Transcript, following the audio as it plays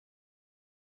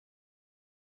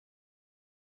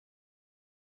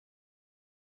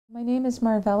My name is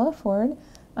Marvella E.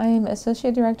 I am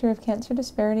Associate Director of Cancer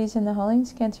Disparities in the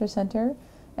Hollings Cancer Center,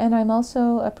 and I'm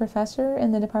also a professor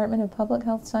in the Department of Public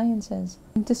Health Sciences.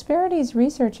 Disparities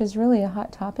research is really a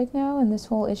hot topic now, and this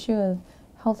whole issue of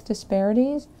health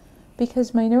disparities,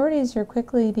 because minorities are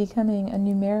quickly becoming a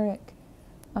numeric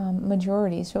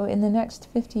majority. So in the next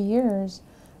 50 years,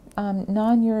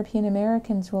 non-European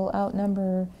Americans will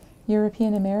outnumber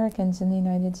European Americans in the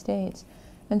United States.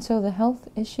 And so the health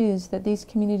issues that these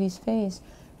communities face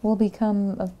will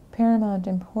become of paramount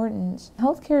importance.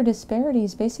 Healthcare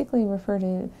disparities basically refer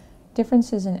to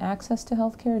differences in access to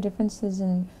healthcare, differences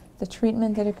in the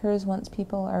treatment that occurs once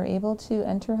people are able to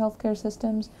enter healthcare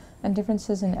systems, and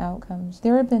differences in outcomes.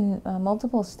 There have been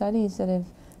multiple studies that have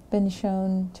been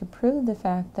shown to prove the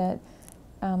fact that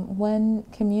when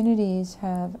communities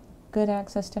have good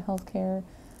access to healthcare,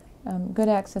 good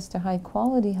access to high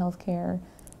quality healthcare,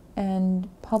 and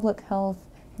public health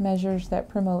measures that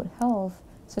promote health,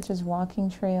 such as walking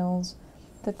trails,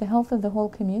 that the health of the whole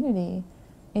community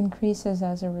increases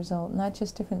as a result, not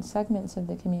just different segments of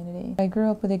the community. I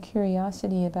grew up with a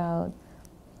curiosity about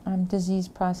disease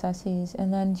processes,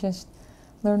 and then just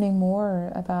learning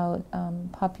more about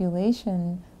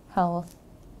population health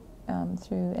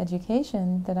through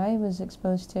education that I was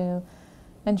exposed to,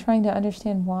 and trying to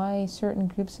understand why certain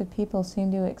groups of people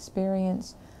seem to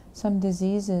experience some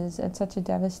diseases at such a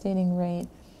devastating rate,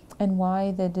 and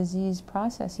why the disease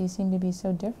processes seem to be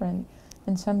so different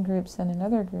in some groups than in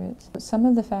other groups. Some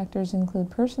of the factors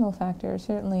include personal factors.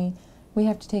 Certainly, we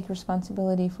have to take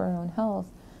responsibility for our own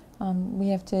health. We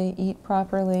have to eat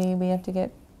properly, we have to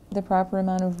get the proper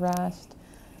amount of rest,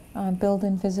 build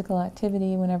in physical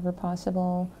activity whenever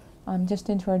possible, just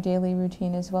into our daily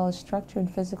routine, as well as structured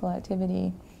physical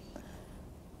activity.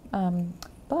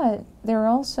 But there are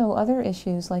also other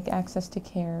issues like access to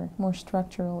care, more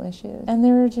structural issues. And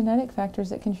there are genetic factors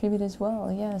that contribute as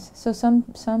well, yes. So some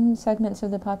segments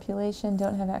of the population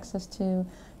don't have access to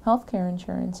health care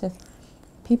insurance. If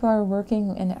people are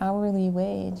working an hourly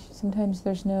wage, sometimes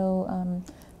there's no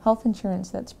health insurance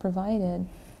that's provided.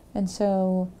 And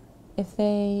so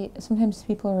sometimes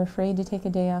people are afraid to take a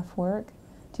day off work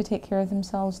to take care of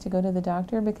themselves, to go to the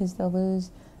doctor, because they'll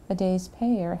lose a day's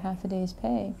pay or half a day's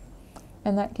pay.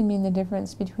 And that can mean the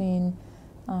difference between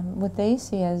what they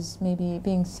see as maybe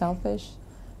being selfish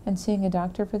and seeing a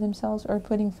doctor for themselves, or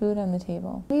putting food on the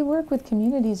table. We work with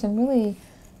communities, and really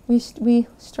we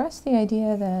stress the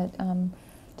idea that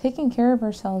taking care of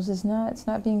ourselves it's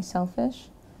not being selfish.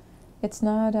 It's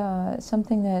not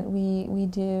something that we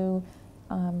do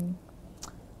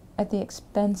at the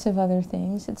expense of other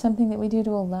things. It's something that we do to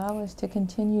allow us to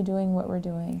continue doing what we're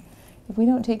doing. If we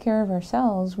don't take care of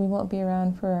ourselves, we won't be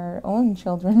around for our own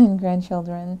children and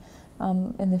grandchildren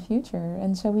in the future.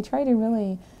 And so we try to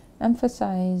really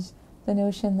emphasize the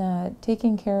notion that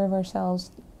taking care of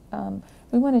ourselves,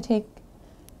 we want to take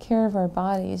care of our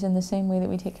bodies in the same way that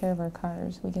we take care of our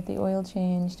cars. We get the oil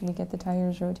changed, we get the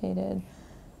tires rotated.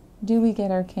 Do we get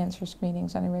our cancer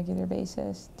screenings on a regular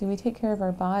basis? Do we take care of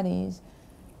our bodies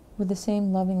with the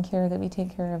same loving care that we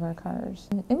take care of our cars?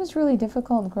 It was really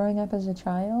difficult growing up as a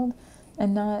child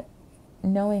and not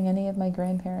knowing any of my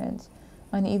grandparents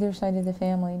on either side of the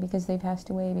family, because they passed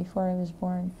away before I was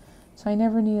born. So I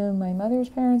never knew my mother's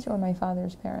parents or my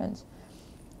father's parents.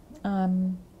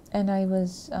 And I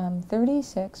was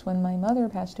 36 when my mother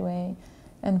passed away,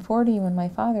 and 40 when my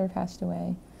father passed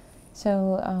away.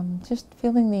 So just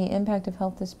feeling the impact of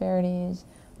health disparities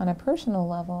on a personal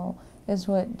level is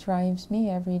what drives me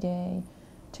every day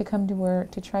to come to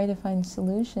work, to try to find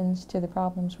solutions to the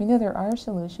problems. We know there are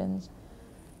solutions,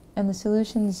 and the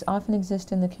solutions often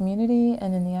exist in the community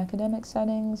and in the academic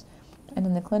settings and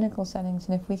in the clinical settings.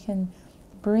 And if we can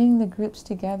bring the groups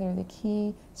together, the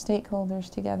key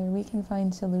stakeholders together, we can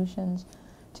find solutions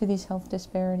to these health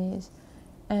disparities.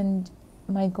 And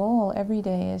my goal every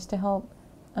day is to help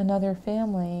another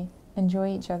family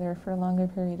enjoy each other for a longer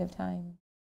period of time.